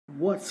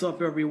What's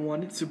up,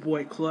 everyone? It's your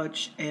boy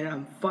Clutch, and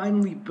I'm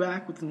finally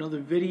back with another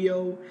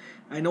video.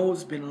 I know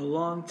it's been a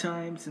long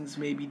time, since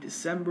maybe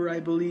December, I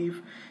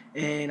believe,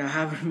 and I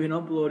haven't been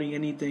uploading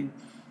anything.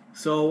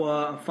 So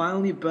I'm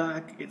finally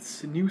back.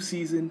 It's a new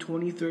season,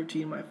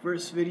 2013, my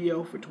first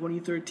video for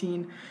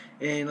 2013,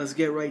 and let's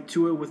get right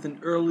to it with an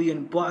early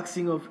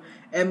unboxing of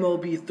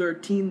MLB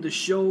 13, the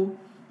show,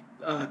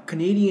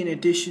 Canadian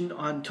edition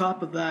on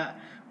top of that,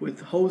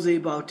 with Jose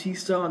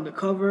Bautista on the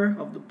cover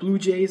of the Blue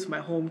Jays,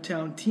 my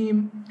hometown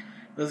team.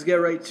 Let's get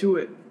right to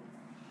it.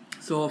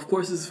 So, of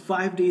course, this is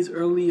 5 days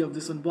early of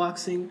this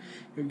unboxing.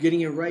 You're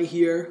getting it right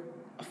here,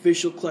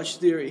 official Clutch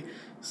Theory.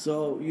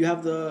 So, you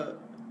have the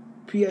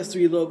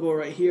PS3 logo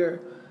right here,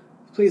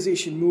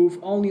 PlayStation Move,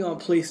 only on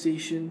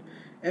PlayStation,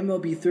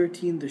 MLB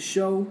 13, the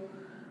show,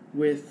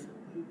 with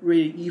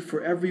rated E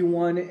for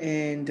everyone,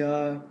 and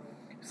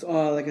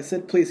like I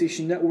said,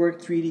 PlayStation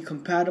Network, 3D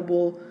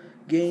compatible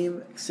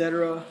game,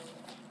 etc.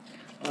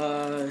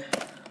 On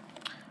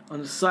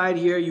the side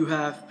here you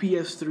have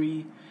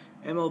PS3,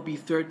 MLB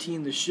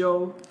 13, the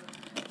show,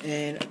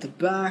 and at the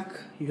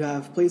back you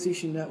have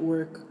PlayStation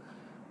Network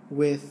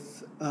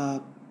with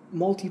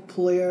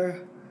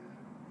multiplayer,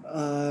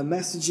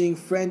 messaging,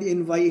 friend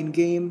invite in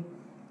game,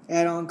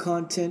 add-on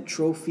content,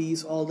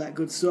 trophies, all that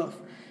good stuff.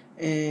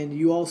 And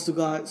you also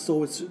got,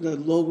 so it's the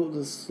logo,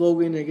 the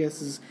slogan, I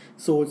guess, is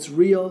so it's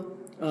real.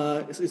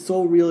 It's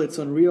so real, it's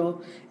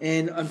unreal.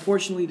 And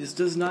unfortunately, this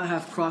does not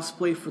have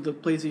crossplay for the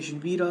PlayStation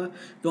Vita.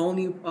 The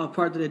only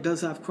part that it does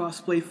have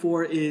crossplay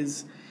for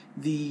is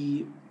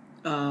the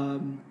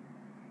Home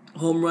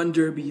Run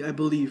Derby, I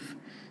believe.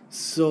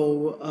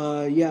 So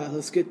yeah,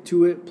 let's get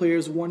to it.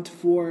 Players 1 to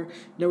 4,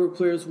 network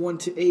players 1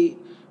 to 8,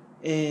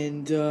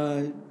 and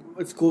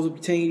it goes up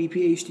to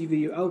 1080p HD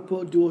video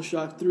output,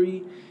 DualShock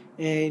 3,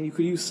 and you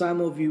could use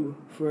SimulView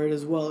for it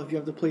as well if you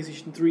have the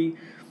PlayStation 3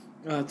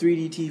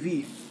 3D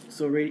TV.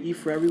 So rated E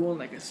for everyone,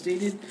 like I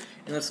stated.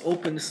 And let's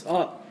open this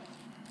up.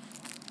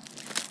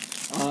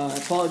 I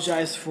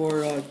apologize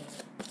for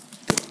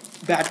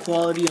bad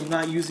quality. I'm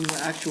not using the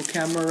actual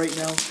camera right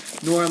now,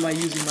 nor am I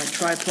using my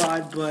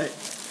tripod, but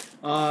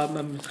I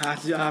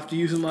have to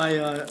use my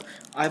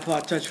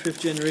iPod Touch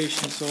 5th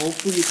generation, so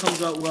hopefully it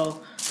comes out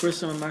well.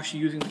 First time I'm actually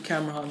using the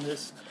camera on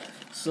this.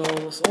 So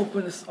let's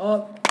open this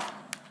up,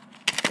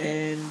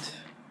 and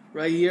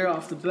right here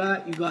off the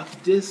bat you got the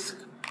disc.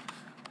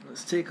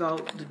 Let's take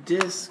out the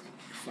disc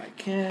if I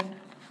can.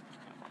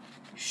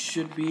 You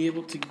should be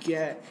able to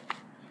get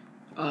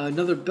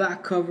another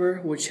back cover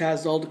which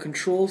has all the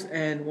controls,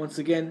 and once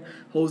again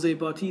Jose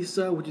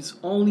Bautista, which is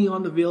only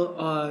on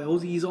the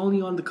he's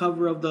only on the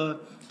cover of the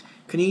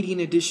Canadian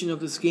edition of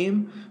this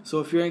game.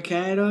 So if you're in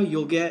Canada,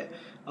 you'll get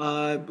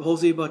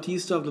Jose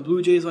Bautista of the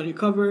Blue Jays on your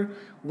cover,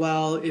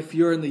 while if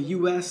you're in the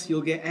US,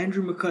 you'll get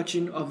Andrew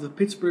McCutchen of the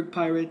Pittsburgh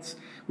Pirates,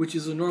 which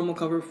is a normal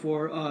cover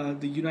for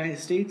the United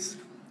States.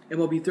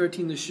 MLB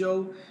 13, the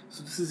show.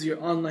 So this is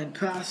your online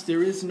pass.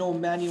 There is no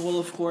manual,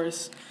 of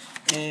course,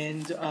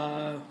 and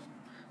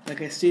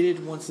like I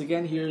stated, once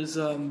again, here's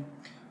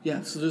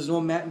yeah. So there's no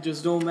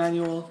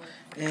manual,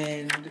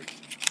 and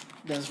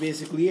that's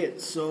basically it.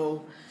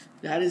 So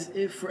that is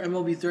it for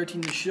MLB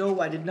 13, the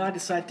show. I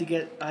decided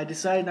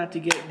not to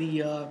get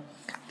the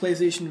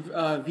PlayStation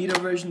Vita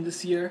version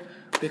this year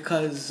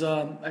because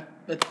I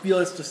feel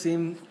it's the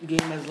same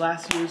game as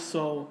last year,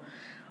 so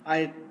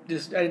I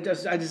just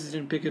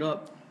didn't pick it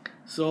up.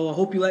 So I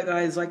hope you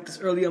guys like this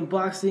early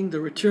unboxing, the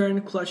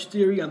return, Clutch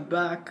Theory. I'm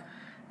back,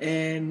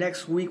 and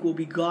next week will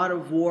be God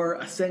of War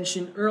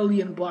Ascension early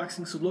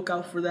unboxing, so look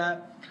out for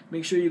that.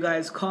 Make sure you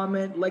guys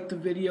comment, like the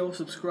video,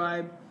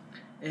 subscribe,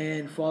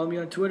 and follow me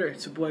on Twitter.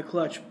 It's your boy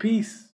Clutch. Peace.